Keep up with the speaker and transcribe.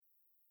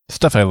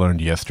Stuff I Learned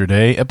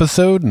Yesterday,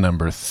 episode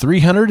number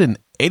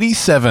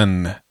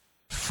 387,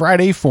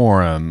 Friday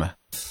Forum.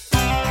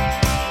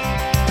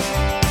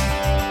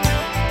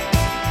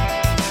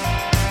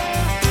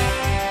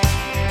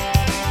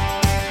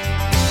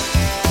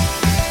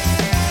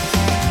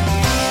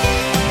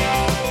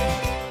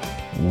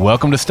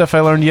 Welcome to Stuff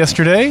I Learned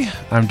Yesterday.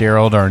 I'm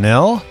Daryl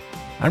Darnell.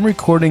 I'm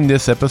recording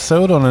this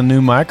episode on a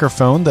new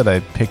microphone that I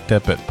picked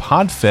up at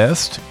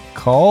Podfest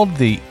called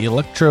the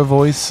Electro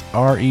Voice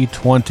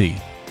RE20.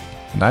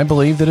 And I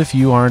believe that if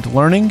you aren't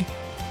learning,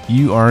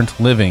 you aren't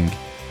living.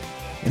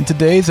 In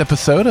today's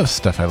episode of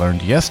Stuff I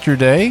Learned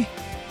Yesterday,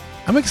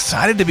 I'm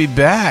excited to be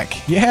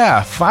back.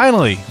 Yeah,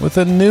 finally, with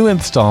a new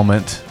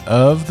installment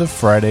of the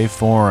Friday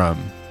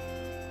Forum.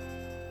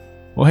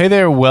 Well, hey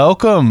there,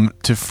 welcome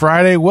to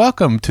Friday.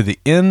 Welcome to the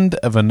end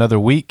of another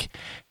week.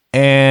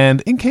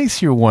 And in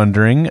case you're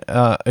wondering,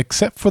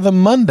 except for the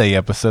Monday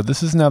episode,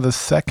 this is now the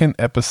second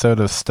episode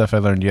of Stuff I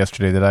Learned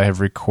Yesterday that I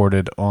have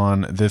recorded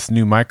on this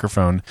new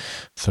microphone.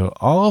 So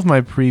all of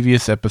my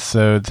previous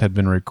episodes had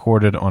been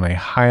recorded on a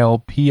Heil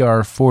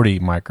PR40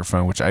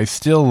 microphone, which I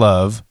still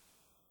love.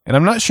 And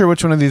I'm not sure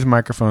which one of these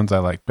microphones I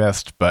like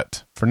best,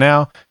 but for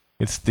now,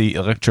 it's the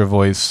Electro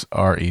Voice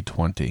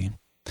RE20.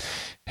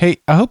 Hey,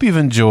 I hope you've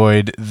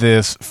enjoyed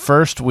this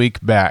first week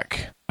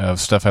back of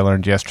Stuff I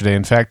Learned Yesterday.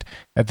 In fact,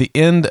 at the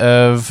end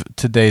of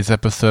today's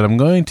episode, I'm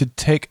going to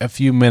take a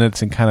few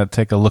minutes and kind of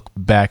take a look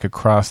back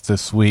across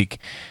this week,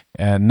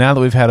 and now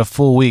that we've had a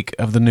full week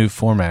of the new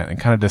format, and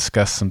kind of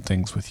discuss some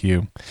things with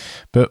you.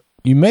 But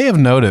you may have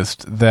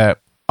noticed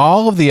that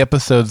all of the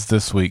episodes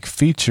this week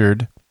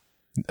featured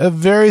a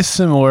very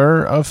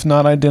similar, if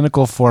not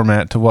identical,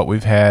 format to what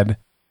we've had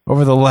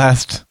over the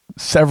last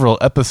several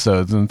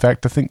episodes. In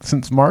fact, I think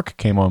since Mark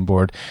came on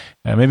board,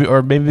 maybe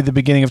the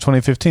beginning of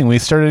 2015, we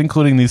started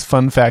including these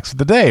fun facts of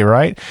the day,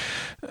 right?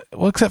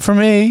 Well, except for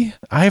me,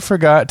 I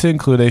forgot to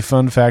include a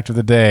fun fact of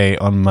the day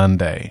on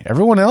Monday.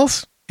 Everyone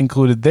else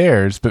included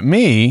theirs, but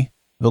me,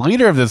 the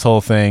leader of this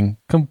whole thing,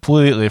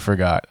 completely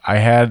forgot. I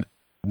had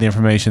the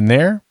information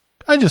there.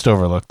 I just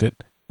overlooked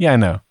it. Yeah, I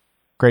know.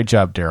 Great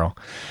job, Daryl.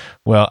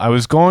 Well, I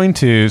was going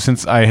to,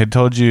 since I had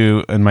told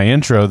you in my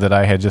intro that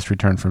I had just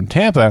returned from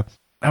Tampa,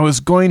 I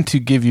was going to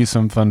give you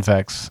some fun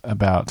facts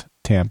about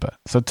Tampa.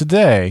 So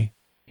today,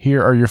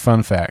 here are your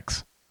fun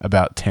facts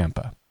about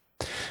Tampa.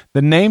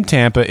 The name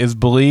Tampa is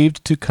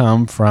believed to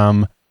come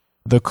from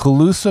the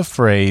Calusa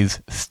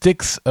phrase,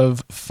 sticks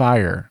of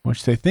fire,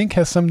 which they think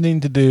has something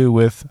to do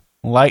with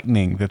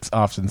lightning that's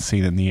often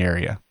seen in the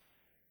area.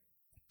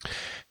 Do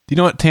you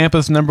know what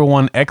Tampa's number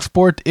one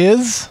export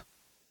is?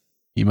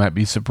 You might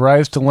be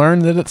surprised to learn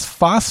that it's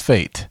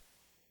phosphate.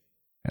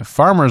 And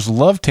farmers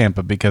love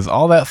Tampa because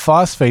all that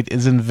phosphate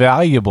is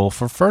invaluable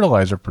for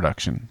fertilizer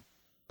production.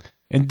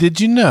 And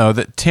did you know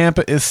that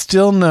Tampa is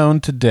still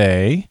known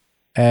today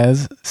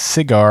as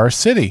Cigar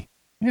City?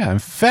 Yeah, in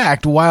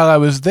fact, while I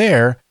was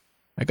there,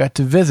 I got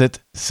to visit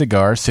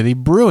Cigar City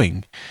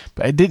Brewing.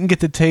 But I didn't get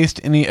to taste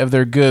any of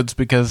their goods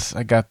because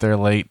I got there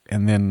late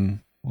and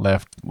then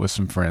left with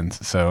some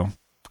friends. So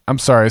I'm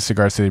sorry,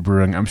 Cigar City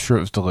Brewing. I'm sure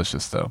it was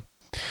delicious, though.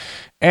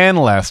 And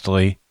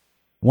lastly,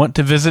 want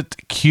to visit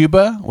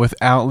Cuba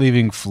without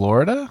leaving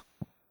Florida?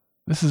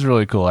 This is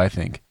really cool, I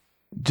think.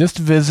 Just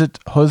visit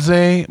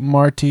Jose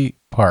Marti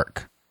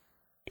Park.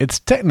 It's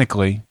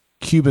technically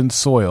Cuban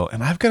soil,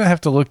 and I'm going to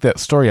have to look that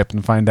story up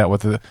and find out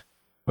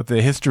what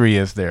the history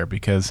is there,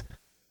 because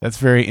that's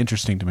very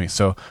interesting to me.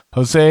 So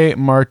Jose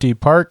Marti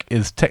Park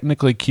is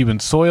technically Cuban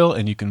soil,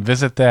 and you can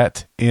visit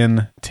that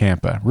in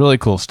Tampa. Really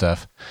cool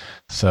stuff.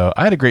 So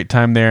I had a great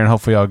time there, and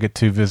hopefully I'll get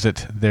to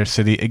visit their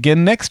city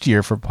again next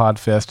year for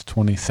Podfest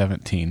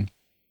 2017.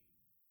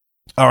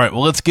 All right,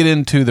 well, let's get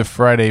into the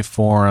Friday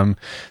Forum.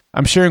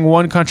 I'm sharing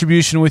one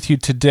contribution with you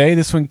today.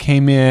 This one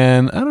came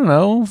in,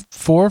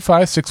 4,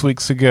 5, 6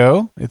 weeks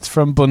ago. It's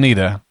from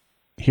Bonita.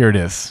 Here it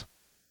is.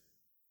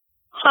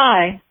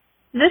 Hi.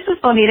 This is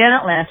Bonita in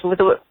Atlanta with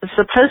what was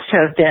supposed to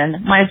have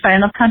been my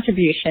final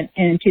contribution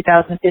in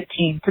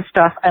 2015 to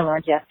Stuff I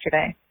Learned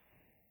Yesterday.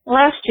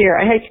 Last year,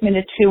 I had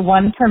committed to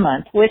one per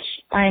month, which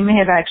I may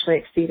have actually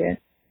exceeded.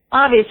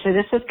 Obviously,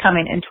 this is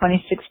coming in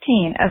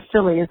 2016 as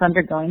SILY is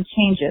undergoing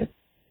changes.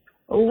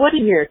 What a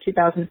year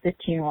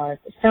 2015 was.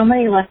 So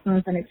many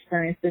lessons and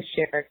experiences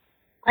shared.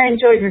 I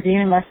enjoyed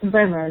reviewing lessons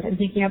I learned and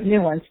thinking up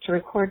new ones to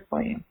record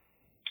for you.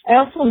 I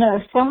also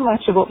know so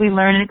much of what we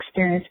learn and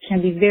experience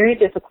can be very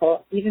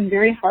difficult, even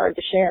very hard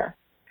to share.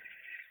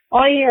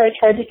 All year, I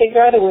tried to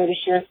figure out a way to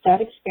share that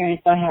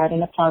experience I had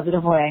in a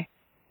positive way.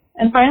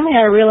 And finally,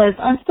 I realized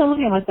I'm still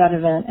living with that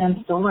event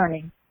and still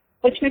learning,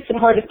 which makes it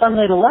hard to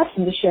formulate a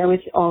lesson to share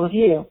with all of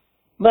you.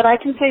 But I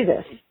can say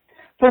this.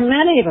 For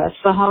many of us,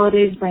 the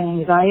holidays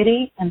bring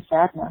anxiety and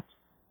sadness.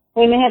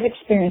 We may have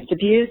experienced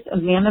abuse,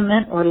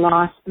 abandonment, or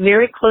loss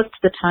very close to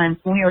the times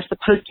when we were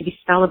supposed to be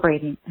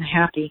celebrating and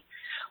happy,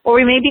 or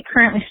we may be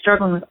currently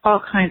struggling with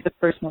all kinds of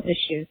personal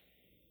issues.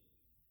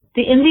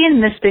 The Indian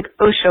mystic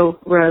Osho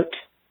wrote,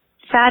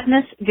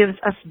 "Sadness gives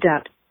us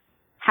depth.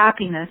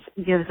 Happiness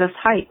gives us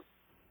height.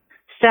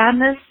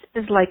 Sadness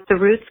is like the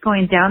roots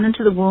going down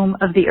into the womb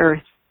of the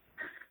earth.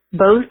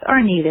 Both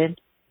are needed,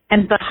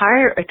 and the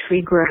higher a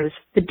tree grows,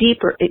 the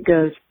deeper it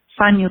goes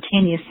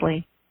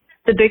simultaneously.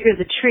 The bigger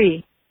the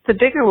tree, the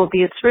bigger will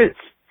be its roots.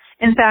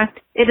 In fact,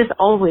 it is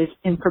always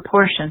in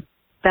proportion.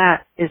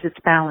 That is its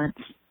balance.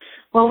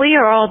 Well, we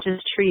are all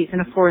just trees in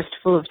a forest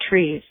full of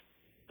trees,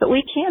 but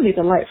we can be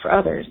the light for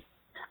others.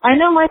 I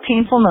know my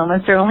painful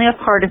moments are only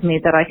a part of me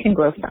that I can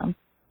grow from.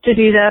 To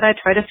do that, I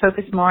try to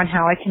focus more on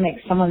how I can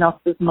make someone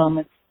else's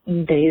moments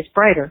and days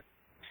brighter.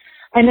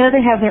 I know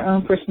they have their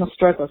own personal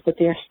struggles that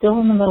they are still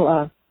in the middle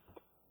of.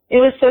 It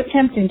was so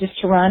tempting just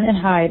to run and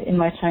hide in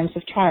my times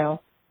of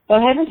trial,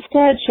 but I have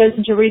instead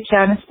chosen to reach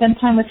out and spend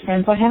time with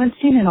friends I haven't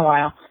seen in a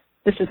while.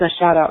 This is a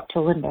shout out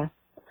to Linda.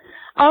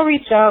 I'll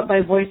reach out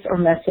by voice or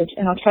message,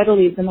 and I'll try to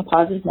leave them a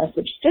positive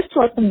message just to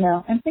let them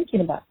know I'm thinking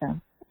about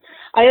them.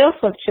 I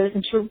also have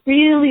chosen to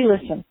really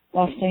listen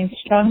while staying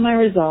strong in my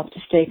resolve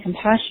to stay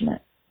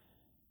compassionate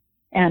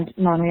and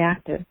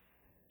non-reactive.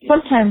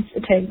 Sometimes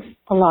it takes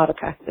a lot of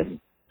practice,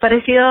 but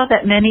I feel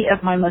that many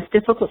of my most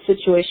difficult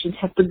situations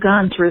have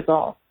begun to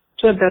resolve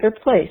to a better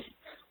place,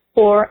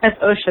 or as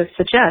Osho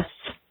suggests,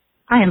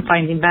 I am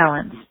finding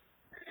balance.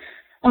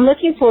 I'm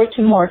looking forward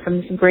to more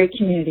from this great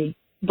community.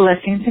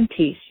 Blessings and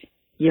peace.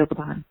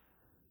 Yogaban.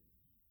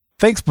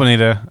 Thanks,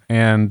 Bonita,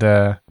 and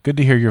good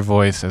to hear your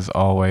voice as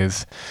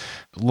always.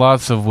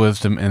 Lots of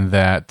wisdom in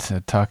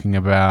that, talking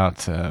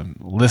about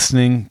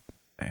listening.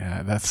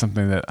 That's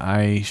something that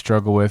I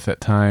struggle with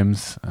at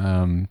times.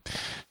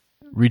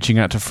 Reaching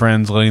out to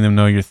friends, letting them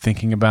know you're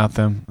thinking about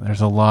them. There's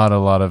a lot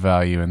of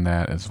value in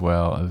that, as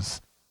well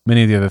as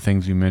many of the other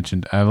things you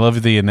mentioned. I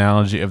love the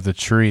analogy of the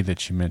tree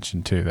that you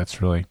mentioned too.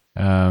 That's really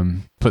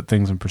put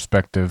things in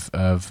perspective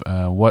of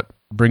what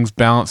brings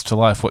balance to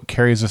life, what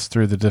carries us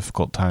through the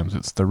difficult times.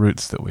 It's the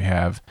roots that we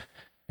have,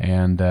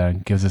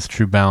 and gives us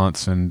true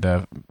balance, and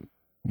I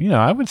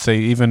would say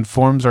even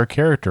forms our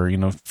character,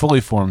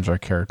 fully forms our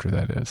character,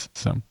 that is.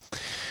 So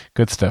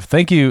good stuff.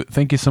 Thank you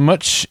so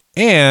much.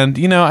 And,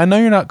 I know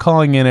you're not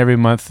calling in every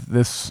month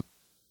this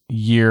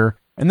year,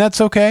 and that's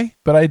okay,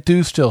 but I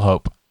do still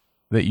hope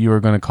that you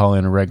are going to call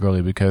in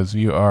regularly, because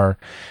you are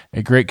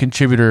a great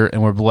contributor,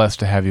 and we're blessed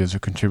to have you as a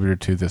contributor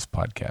to this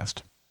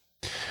podcast.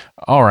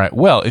 All right.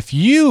 Well, if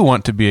you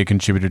want to be a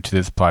contributor to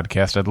this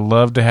podcast, I'd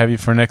love to have you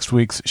for next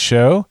week's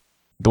show.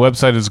 The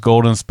website is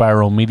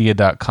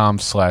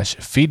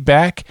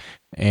goldenspiralmedia.com/feedback,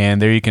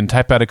 and there you can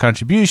type out a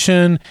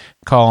contribution,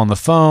 call on the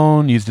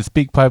phone, use the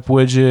SpeakPipe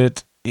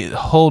widget, a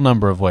whole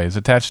number of ways,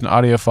 attach an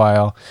audio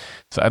file.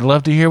 So I'd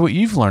love to hear what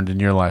you've learned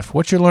in your life,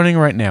 what you're learning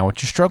right now,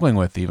 what you're struggling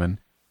with even.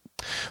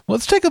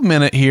 Let's take a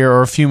minute here,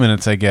 or a few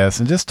minutes, I guess,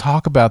 and just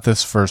talk about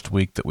this first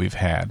week that we've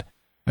had.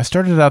 I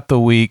started out the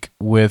week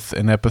with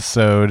an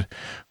episode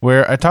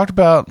where I talked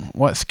about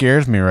what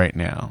scares me right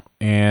now.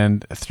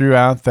 And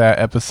throughout that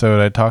episode,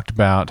 I talked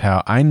about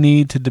how I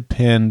need to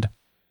depend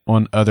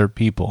on other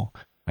people.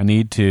 I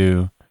need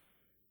to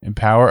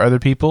empower other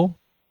people,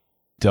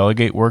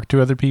 delegate work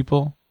to other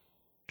people,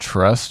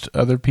 trust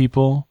other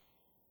people,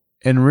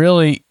 and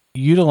really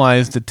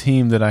utilize the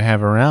team that I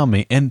have around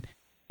me, and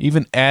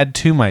even add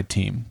to my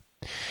team.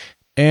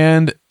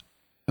 And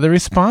the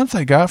response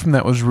I got from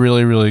that was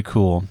really, really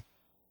cool.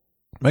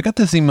 I got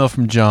this email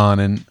from John,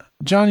 and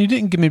John, you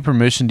didn't give me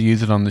permission to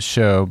use it on the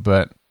show,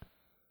 but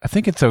I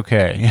think it's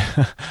okay.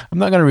 I'm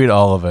not going to read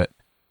all of it.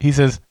 He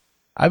says,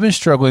 I've been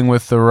struggling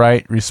with the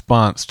right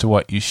response to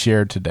what you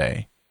shared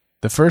today.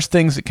 The first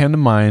things that come to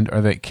mind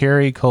are that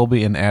Carrie,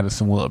 Colby, and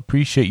Addison will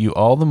appreciate you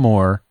all the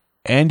more,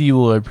 and you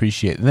will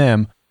appreciate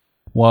them,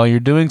 while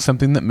you're doing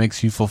something that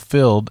makes you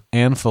fulfilled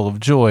and full of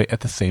joy at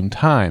the same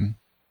time.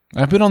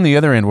 I've been on the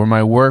other end where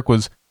my work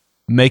was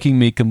making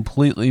me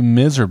completely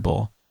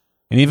miserable,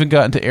 and even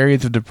got into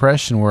areas of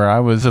depression where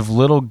I was of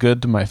little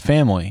good to my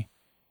family.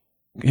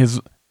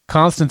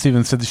 Constance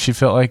even said that she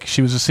felt like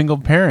she was a single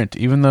parent,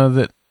 even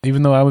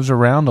though I was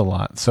around a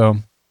lot. So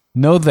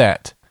know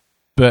that,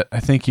 but I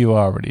think you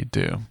already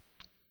do.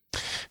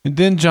 And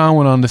then John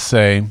went on to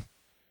say,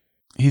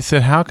 he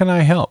said, how can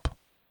I help?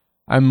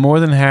 I'm more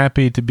than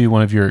happy to be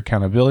one of your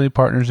accountability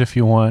partners if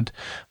you want.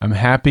 I'm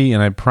happy,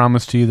 and I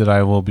promise to you that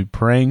I will be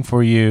praying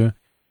for you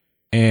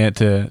and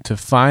to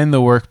find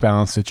the work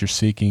balance that you're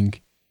seeking.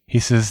 He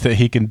says that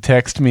he can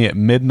text me at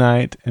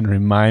midnight and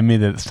remind me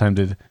that it's time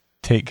to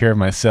take care of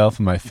myself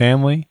and my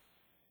family.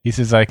 He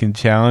says I can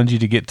challenge you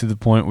to get to the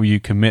point where you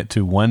commit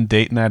to one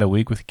date night a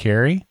week with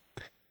Carrie.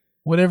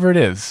 Whatever it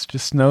is,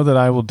 just know that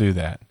I will do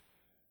that.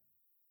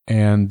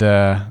 And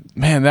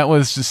man, that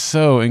was just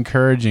so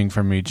encouraging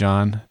for me,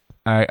 John.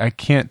 I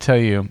can't tell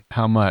you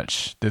how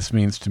much this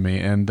means to me,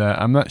 and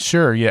I'm not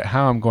sure yet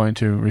how I'm going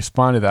to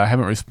respond to that. I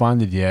haven't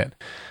responded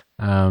yet.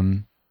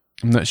 I'm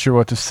not sure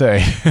what to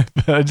say,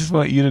 but I just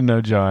want you to know,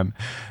 John,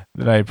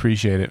 that I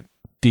appreciate it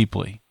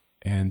deeply,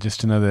 and just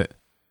to know that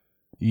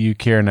you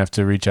care enough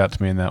to reach out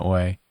to me in that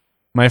way.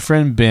 My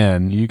friend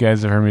Ben, you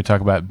guys have heard me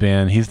talk about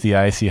Ben. He's the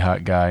icy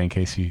hot guy, in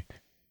case you're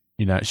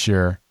not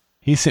sure.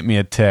 He sent me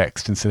a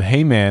text and said,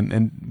 hey, man,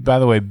 and by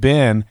the way,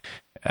 Ben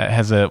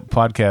has a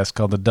podcast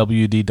called the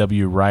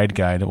WDW Ride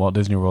Guide, Walt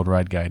Disney World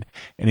Ride Guide,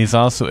 and he's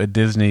also a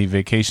Disney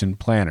vacation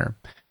planner.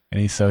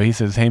 And he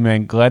says, "Hey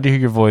man, glad to hear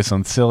your voice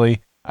on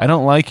SILY. I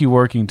don't like you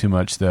working too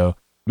much though.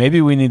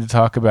 Maybe we need to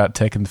talk about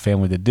taking the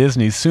family to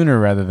Disney sooner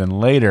rather than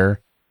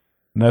later.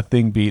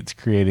 Nothing beats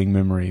creating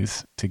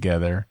memories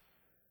together."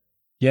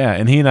 Yeah,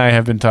 and he and I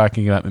have been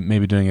talking about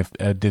maybe doing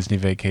a Disney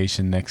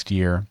vacation next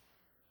year.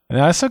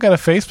 And I also got a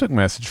Facebook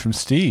message from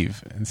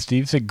Steve. And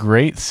Steve said,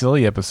 "Great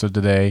SILY episode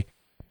today.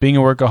 Being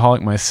a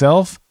workaholic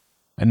myself,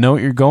 I know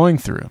what you're going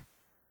through.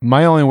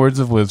 My only words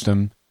of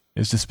wisdom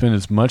is to spend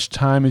as much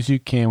time as you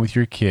can with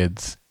your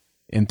kids.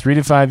 In 3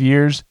 to 5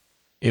 years,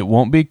 it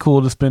won't be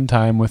cool to spend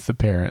time with the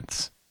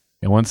parents.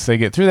 And once they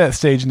get through that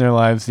stage in their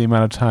lives, the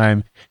amount of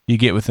time you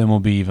get with them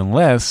will be even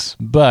less,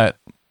 but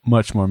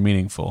much more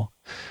meaningful."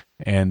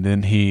 And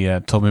then he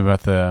told me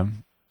about the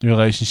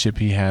relationship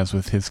he has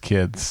with his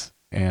kids.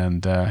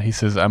 And he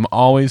says, "I'm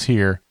always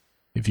here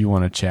if you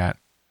want to chat."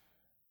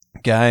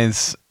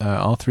 Guys,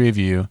 all three of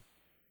you,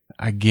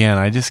 again,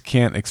 I just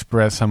can't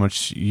express how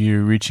much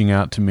you reaching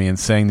out to me and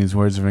saying these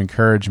words of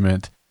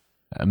encouragement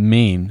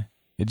mean.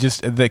 It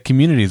just, the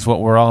community is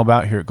what we're all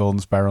about here at Golden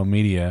Spiral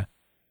Media.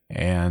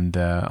 And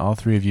all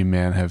three of you,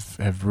 man,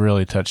 have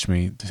really touched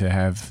me to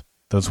have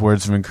those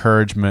words of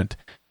encouragement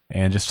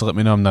and just to let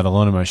me know I'm not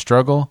alone in my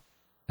struggle.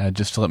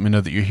 Just to let me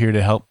know that you're here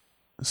to help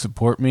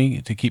support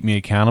me, to keep me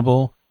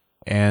accountable,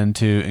 and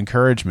to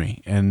encourage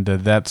me. And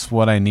that's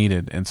what I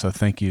needed. And so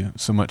thank you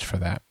so much for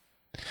that.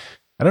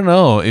 I don't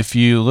know if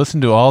you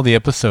listened to all the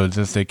episodes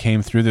as they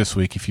came through this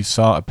week, if you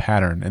saw a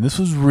pattern. And this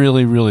was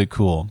really, really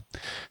cool.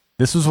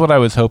 This was what I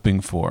was hoping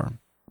for.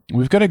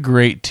 We've got a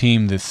great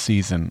team this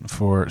season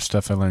for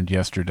Stuff I Learned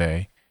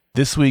Yesterday.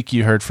 This week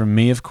you heard from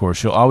me, of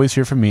course. You'll always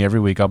hear from me every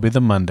week. I'll be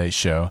the Monday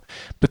show.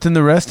 But then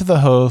the rest of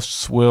the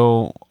hosts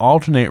will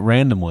alternate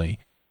randomly.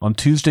 On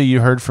Tuesday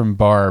you heard from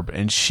Barb,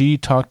 and she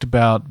talked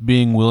about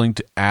being willing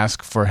to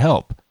ask for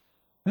help.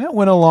 That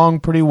went along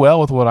pretty well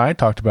with what I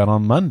talked about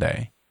on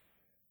Monday.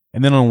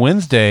 And then on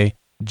Wednesday,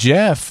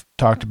 Jeff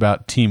talked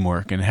about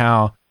teamwork and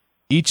how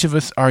each of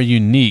us are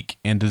unique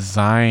and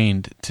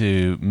designed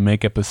to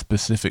make up a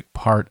specific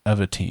part of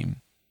a team.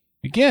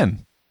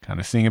 Again, kind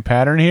of seeing a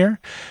pattern here.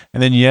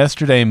 And then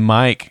yesterday,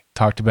 Mike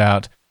talked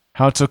about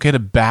how it's okay to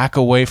back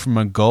away from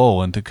a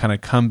goal and to kind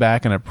of come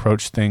back and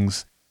approach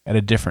things at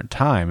a different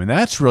time. And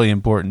that's really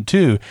important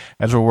too,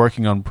 as we're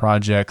working on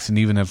projects and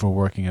even as we're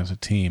working as a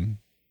team.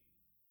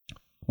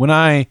 When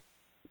I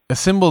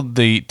assembled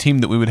the team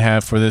that we would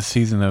have for this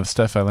season of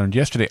Stuff I Learned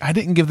Yesterday, I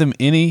didn't give them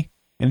any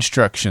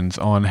instructions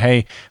on,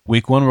 hey,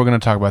 week 1 we're going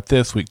to talk about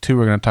this, week 2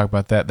 we're going to talk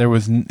about that.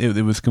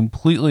 It was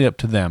completely up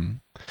to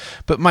them.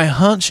 But my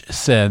hunch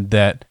said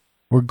that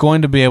we're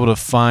going to be able to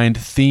find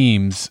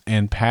themes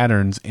and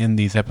patterns in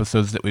these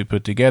episodes that we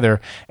put together,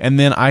 and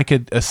then I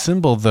could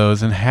assemble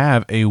those and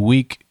have a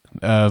week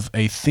of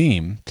a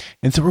theme.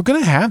 And so we're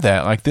going to have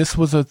that. Like this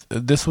was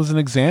an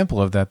example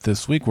of that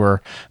this week,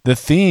 where the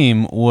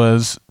theme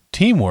was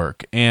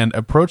teamwork and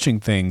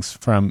approaching things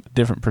from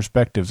different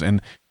perspectives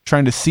and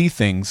trying to see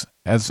things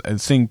as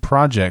seeing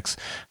projects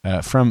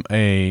from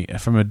a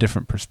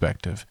different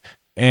perspective.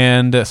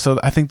 And so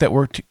I think that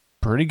worked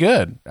pretty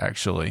good,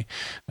 actually.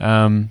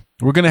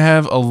 We're going to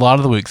have a lot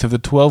of the weeks. Of the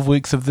 12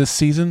 weeks of this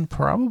season,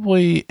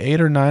 probably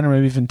 8 or 9 or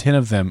maybe even 10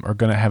 of them are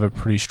going to have a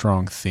pretty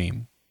strong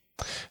theme.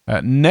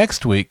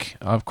 Next week,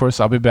 of course,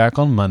 I'll be back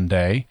on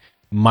Monday.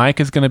 Mike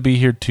is going to be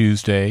here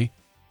Tuesday.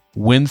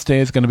 Wednesday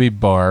is going to be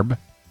Barb.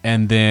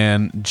 And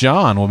then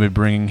John will be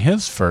bringing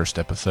his first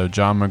episode,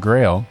 John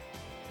McGrail.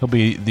 He'll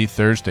be the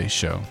Thursday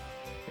show.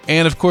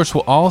 And, of course,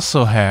 we'll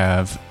also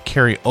have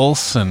Carrie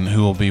Olson,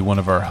 who will be one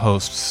of our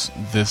hosts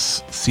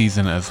this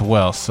season as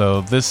well.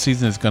 So this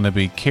season is going to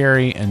be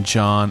Carrie and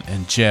John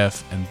and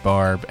Jeff and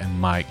Barb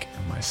and Mike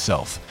and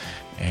myself.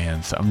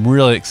 And so I'm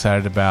really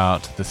excited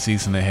about the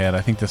season ahead.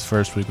 I think this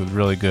first week was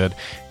really good.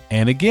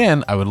 And,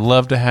 again, I would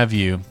love to have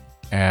you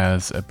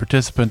as a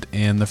participant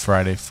in the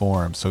Friday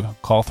Forum. So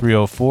call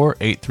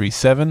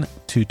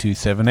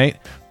 304-837-2278.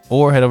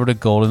 Or head over to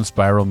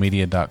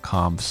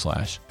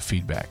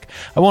goldenspiralmedia.com/feedback.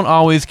 I won't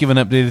always give an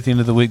update at the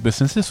end of the week, but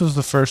since this was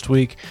the first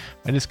week,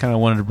 I just kind of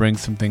wanted to bring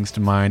some things to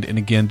mind. And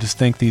again, just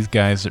thank these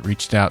guys that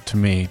reached out to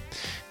me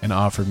and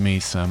offered me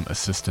some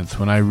assistance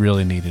when I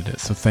really needed it.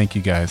 So thank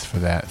you guys for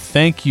that.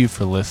 Thank you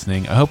for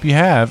listening. I hope you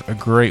have a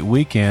great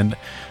weekend.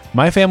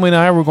 My family and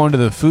I, we're going to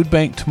the food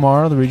bank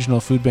tomorrow, the regional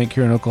food bank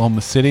here in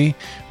Oklahoma City.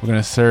 We're going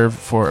to serve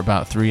for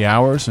about 3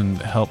 hours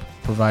and help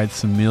provide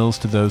some meals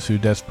to those who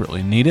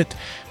desperately need it.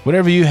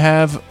 Whatever you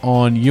have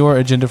on your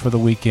agenda for the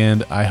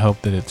weekend, I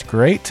hope that it's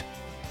great.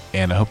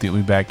 And I hope that you'll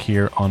be back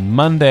here on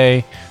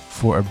Monday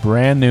for a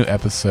brand new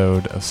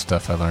episode of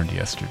Stuff I Learned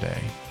Yesterday.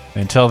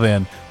 Until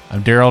then,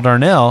 I'm Daryl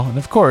Darnell, and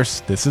of course,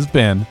 this has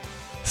been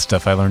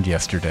Stuff I Learned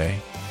Yesterday.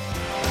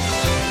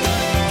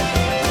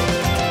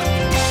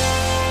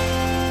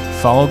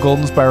 Follow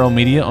Golden Spiral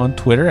Media on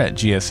Twitter at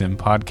GSM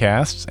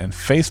Podcasts and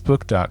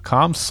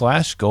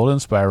Facebook.com/Golden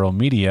Spiral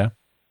Media.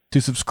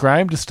 To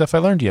subscribe to Stuff I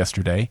Learned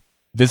Yesterday,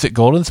 visit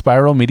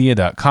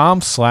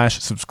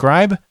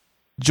goldenspiralmedia.com/subscribe.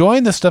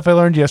 Join the Stuff I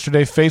Learned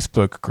Yesterday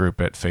Facebook group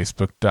at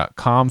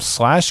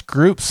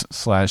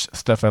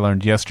facebook.com/groups/Stuff I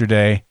Learned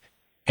Yesterday.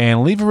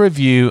 And leave a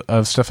review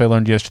of Stuff I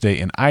Learned Yesterday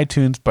in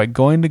iTunes by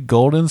going to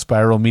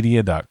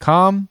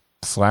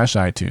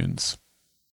goldenspiralmedia.com/iTunes.